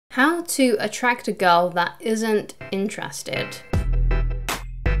How to attract a girl that isn't interested.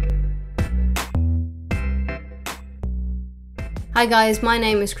 Hi guys, my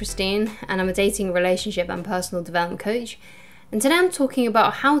name is Christine and I'm a dating, relationship and personal development coach. And today I'm talking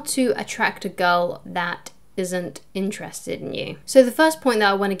about how to attract a girl that isn't interested in you. So the first point that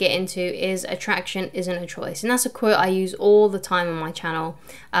I want to get into is attraction isn't a choice. And that's a quote I use all the time on my channel.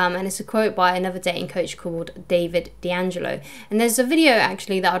 And it's a quote by another dating coach called David D'Angelo. And there's a video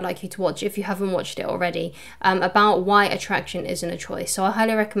actually that I'd like you to watch if you haven't watched it already about why attraction isn't a choice. So I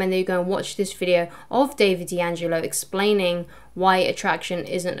highly recommend that you go and watch this video of David D'Angelo explaining why attraction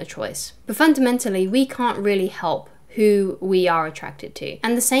isn't a choice. But fundamentally, we can't really help who we are attracted to.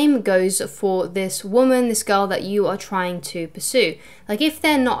 And the same goes for this woman, this girl that you are trying to pursue. Like if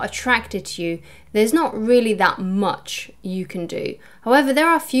they're not attracted to you, there's not really that much you can do. However, there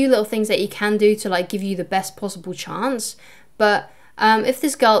are a few little things that you can do to like give you the best possible chance. But if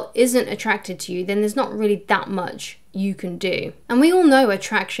this girl isn't attracted to you, then there's not really that much you can do. And we all know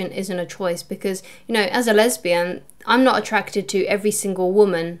attraction isn't a choice because, you know, as a lesbian, I'm not attracted to every single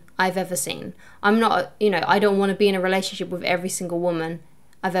woman I've ever seen. I'm not, you know, I don't want to be in a relationship with every single woman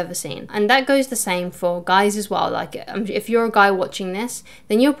I've ever seen. And that goes the same for guys as well. Like if you're a guy watching this,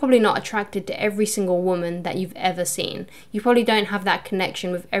 then you're probably not attracted to every single woman that you've ever seen. You probably don't have that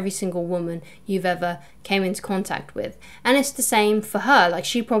connection with every single woman you've ever came into contact with. And it's the same for her. Like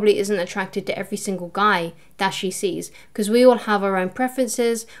she probably isn't attracted to every single guy that she sees, because we all have our own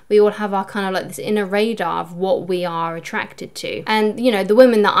preferences. We all have our kind of like this inner radar of what we are attracted to. And you know, the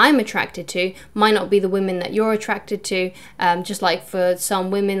women that I'm attracted to might not be the women that you're attracted to. Just like for some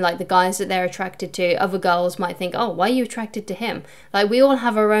women, like the guys that they're attracted to, other girls might think, oh, why are you attracted to him? Like we all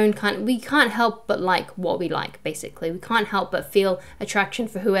have our own we can't help but like what we like, basically. We can't help but feel attraction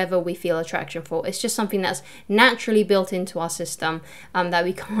for whoever we feel attraction for. It's just something that's naturally built into our system that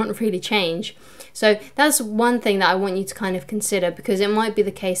we can't really change. So that's one thing that I want you to kind of consider, because it might be the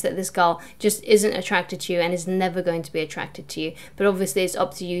case that this girl just isn't attracted to you and is never going to be attracted to you. But obviously it's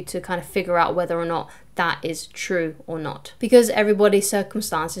up to you to kind of figure out whether or not that is true or not, because everybody's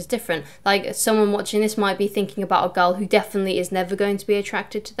circumstance is different. Like someone watching this might be thinking about a girl who definitely is never going to be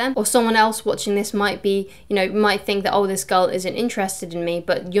attracted to them, or someone else watching this might be, you know, might think that, oh, this girl isn't interested in me,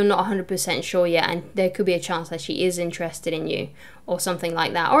 but you're not 100% sure yet, and there could be a chance that she is interested in you or something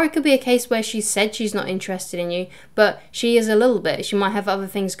like that. Or it could be a case where she said she's not interested in you, but she is a little bit. She might have other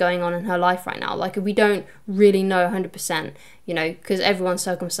things going on in her life right now. Like we don't really know 100%, you know, because everyone's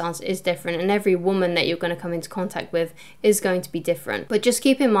circumstance is different and every woman that you're going to come into contact with is going to be different. But just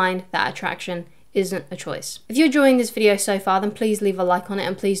keep in mind that attraction isn't a choice. If you're enjoying this video so far, then please leave a like on it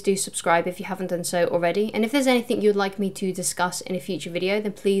and please do subscribe if you haven't done so already. And if there's anything you'd like me to discuss in a future video,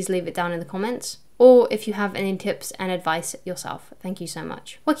 then please leave it down in the comments. Or if you have any tips and advice yourself. Thank you so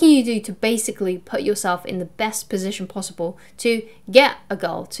much. What can you do to basically put yourself in the best position possible to get a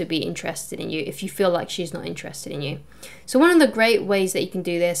girl to be interested in you if you feel like she's not interested in you? So one of the great ways that you can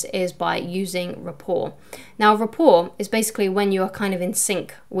do this is by using rapport. Now rapport is basically when you are kind of in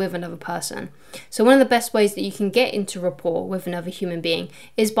sync with another person. So one of the best ways that you can get into rapport with another human being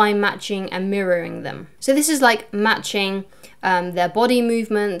is by matching and mirroring them. So this is like matching their body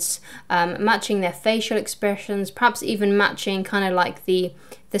movements, matching their facial expressions, perhaps even matching kind of like the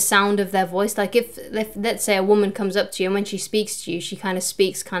sound of their voice. Like if let's say a woman comes up to you and when she speaks to you, she kind of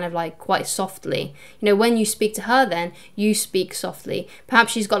speaks kind of like quite softly. You know, when you speak to her, then you speak softly.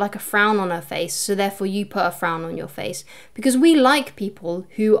 Perhaps she's got like a frown on her face, so therefore you put a frown on your face, because we like people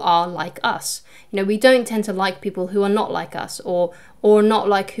who are like us. You know, we don't tend to like people who are not like us or not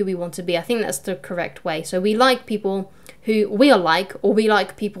like who we want to be. I think that's the correct way. So we like people who we are like, or we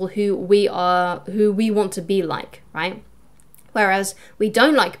like people who we want to be like, right? Whereas we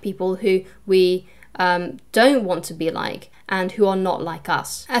don't like people who we don't want to be like and who are not like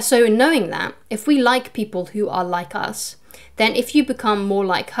us. So knowing that, if we like people who are like us, then if you become more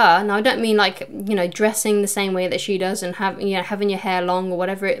like her, now I don't mean like, you know, dressing the same way that she does and having your hair long or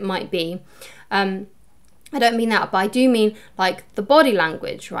whatever it might be. I don't mean that, but I do mean like the body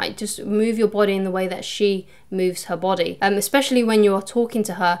language, right? Just move your body in the way that she moves her body, especially when you're talking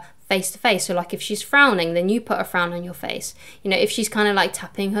to her face to face. So like if she's frowning, then you put a frown on your face. You know, if she's kind of like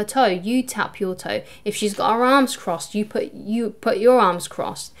tapping her toe, you tap your toe. If she's got her arms crossed, you put your arms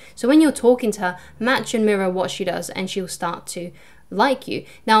crossed. So when you're talking to her, match and mirror what she does and she'll start to like you.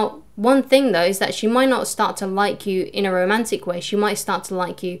 Now, one thing though is that she might not start to like you in a romantic way. She might start to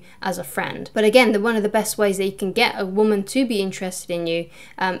like you as a friend. But again, one of the best ways that you can get a woman to be interested in you,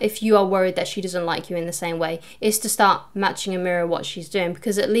 if you are worried that she doesn't like you in the same way, is to start matching and mirror what she's doing,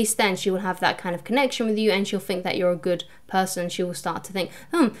 because at least then she will have that kind of connection with you and she'll think that you're a good person. She will start to think,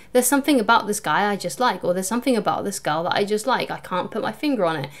 there's something about this guy I just like, or there's something about this girl that I just like. I can't put my finger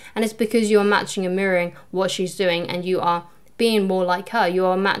on it. And it's because you're matching and mirroring what she's doing, and you are being more like her. You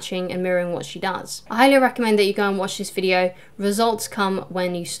are matching and mirroring what she does. I highly recommend that you go and watch this video. Results come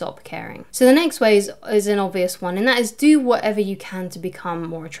when you stop caring. So the next way is an obvious one, and that is do whatever you can to become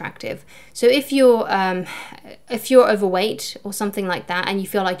more attractive. So if you're overweight or something like that, and you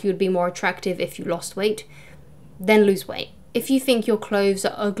feel like you would be more attractive if you lost weight, then lose weight. If you think your clothes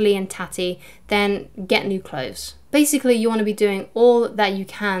are ugly and tatty, then get new clothes. Basically, you want to be doing all that you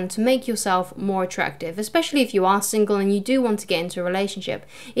can to make yourself more attractive, especially if you are single and you do want to get into a relationship.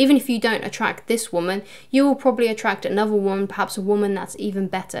 Even if you don't attract this woman, you will probably attract another woman, perhaps a woman that's even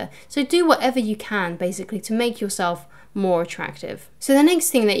better. So do whatever you can, basically, to make yourself more attractive. So the next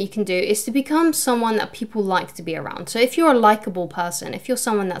thing that you can do is to become someone that people like to be around. So if you're a likable person, if you're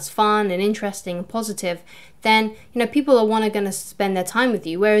someone that's fun and interesting and positive, then people are going to spend their time with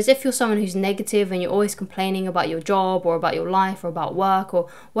you. Whereas if you're someone who's negative and you're always complaining about your job or about your life or about work or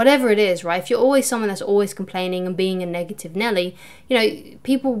whatever it is, right? If you're always someone that's always complaining and being a negative Nelly,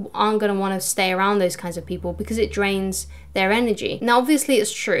 people aren't going to want to stay around those kinds of people because it drains their energy. Now, obviously,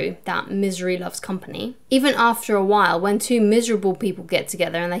 it's true that misery loves company. Even after a while, when two miserable people get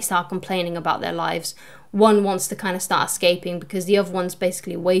together and they start complaining about their lives, one wants to kind of start escaping because the other one's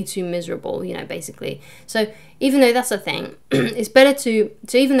basically way too miserable, basically. So even though that's a thing, it's better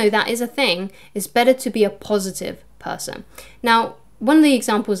even though that is a thing, it's better to be a positive person. Now, one of the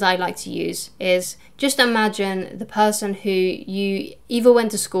examples I like to use is just imagine the person who you either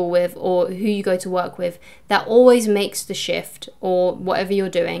went to school with or who you go to work with that always makes the shift or whatever you're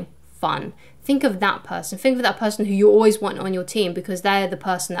doing fun. Think of that person. Think of that person who you always want on your team because they're the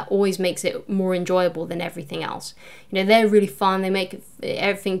person that always makes it more enjoyable than everything else. They're really fun. They make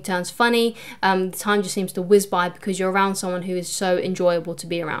everything turns funny. The time just seems to whiz by because you're around someone who is so enjoyable to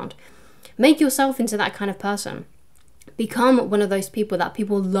be around. Make yourself into that kind of person. Become one of those people that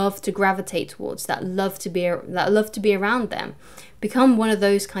people love to gravitate towards, that love to be around them. Become one of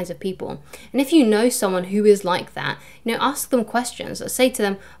those kinds of people. And if you know someone who is like that, ask them questions. Say to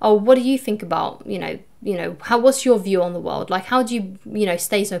them, "Oh, what do you think about, what's your view on the world? Like, how do you,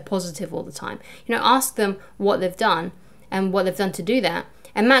 stay so positive all the time?" Ask them what they've done and what they've done to do that,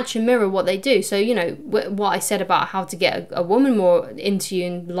 and match and mirror what they do. So, what I said about how to get a woman more into you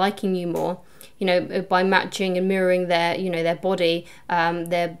and liking you more, by matching and mirroring their, their body,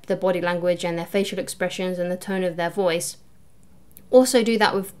 their body language and their facial expressions and the tone of their voice. Also do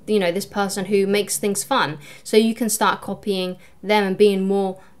that with, this person who makes things fun. So you can start copying them and being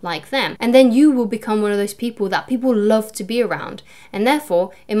more like them. And then you will become one of those people that people love to be around. And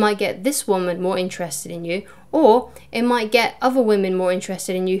therefore, it might get this woman more interested in you, or it might get other women more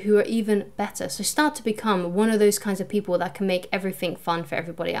interested in you who are even better. So start to become one of those kinds of people that can make everything fun for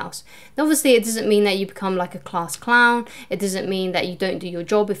everybody else. Now, obviously, it doesn't mean that you become like a class clown. It doesn't mean that you don't do your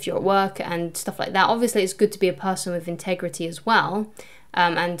job if you're at work and stuff like that. Obviously, it's good to be a person with integrity as well.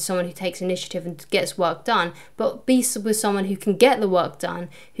 And someone who takes initiative and gets work done, but be with someone who can get the work done,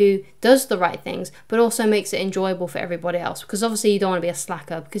 who does the right things, but also makes it enjoyable for everybody else. Because obviously you don't want to be a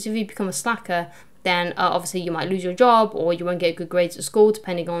slacker, because if you become a slacker, then obviously you might lose your job or you won't get good grades at school,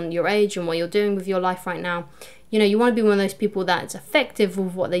 depending on your age and what you're doing with your life right now. You want to be one of those people that's effective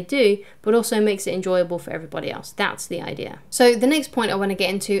with what they do, but also makes it enjoyable for everybody else. That's the idea. So the next point I want to get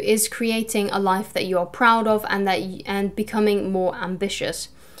into is creating a life that you are proud of and becoming more ambitious.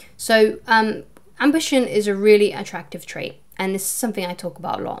 So ambition is a really attractive trait, and this is something I talk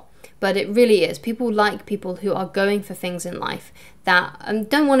about a lot. But it really is. People like people who are going for things in life that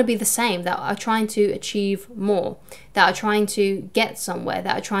don't want to be the same, that are trying to achieve more, that are trying to get somewhere,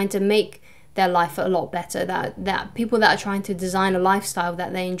 that are trying to make their life a lot better, that people that are trying to design a lifestyle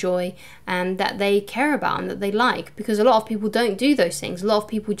that they enjoy and that they care about and that they like. Because a lot of people don't do those things. A lot of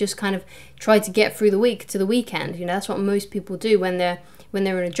people just kind of try to get through the week to the weekend. That's what most people do when they're in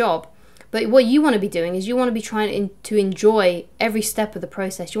a job. But what you want to be doing is you want to be trying to enjoy every step of the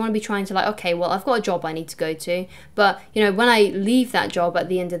process. You want to be trying to like, okay, well, I've got a job I need to go to, but you know, when I leave that job at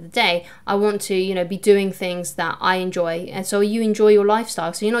the end of the day, I want to, you know, be doing things that I enjoy. And so you enjoy your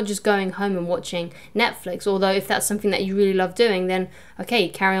lifestyle. So you're not just going home and watching Netflix, although if that's something that you really love doing, then okay,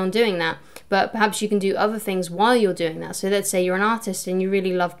 carry on doing that. But perhaps you can do other things while you're doing that. So let's say you're an artist and you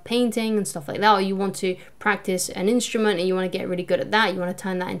really love painting and stuff like that, or you want to practice an instrument and you want to get really good at that, you want to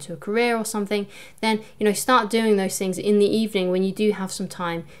turn that into a career or something, then, you know, start doing those things in the evening when you do have some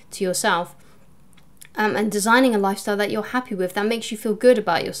time to yourself. And designing a lifestyle that you're happy with, that makes you feel good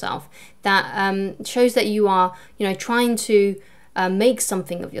about yourself, that shows that you are, you know, trying to make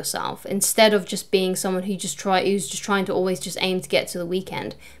something of yourself, instead of just being someone who's just trying to always just aim to get to the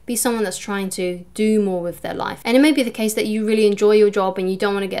weekend. Be someone that's trying to do more with their life. And it may be the case that you really enjoy your job and you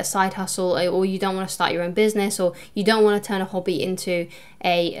don't want to get a side hustle, or you don't want to start your own business, or you don't want to turn a hobby into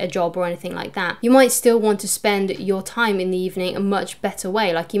a job or anything like that. You might still want to spend your time in the evening a much better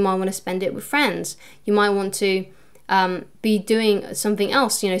way. Like you might want to spend it with friends. You might want to be doing something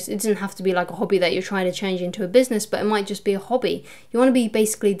else. You know, it doesn't have to be like a hobby that you're trying to change into a business, but it might just be a hobby. You want to be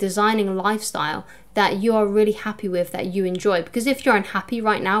basically designing a lifestyle that you are really happy with, that you enjoy. Because if you're unhappy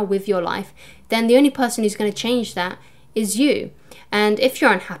right now with your life, then the only person who's going to change that is you. And if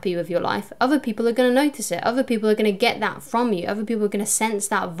you're unhappy with your life, other people are going to notice it. Other people are going to get that from you. Other people are going to sense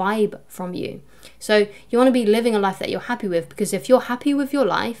that vibe from you. So you want to be living a life that you're happy with, because if you're happy with your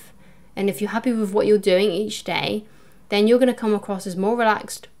life, and if you're happy with what you're doing each day, then you're going to come across as more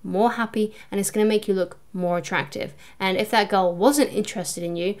relaxed, more happy, and it's going to make you look more attractive. And if that girl wasn't interested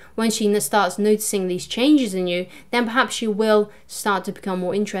in you, when she starts noticing these changes in you, then perhaps she will start to become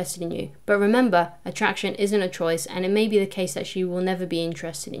more interested in you. But remember, attraction isn't a choice, and it may be the case that she will never be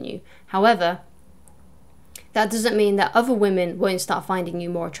interested in you. However, that doesn't mean that other women won't start finding you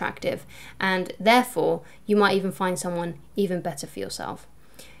more attractive, and therefore you might even find someone even better for yourself.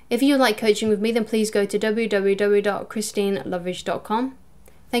 If you'd like coaching with me, then please go to www.christineloveridge.com.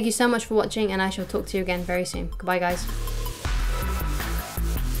 Thank you so much for watching, and I shall talk to you again very soon. Goodbye, guys.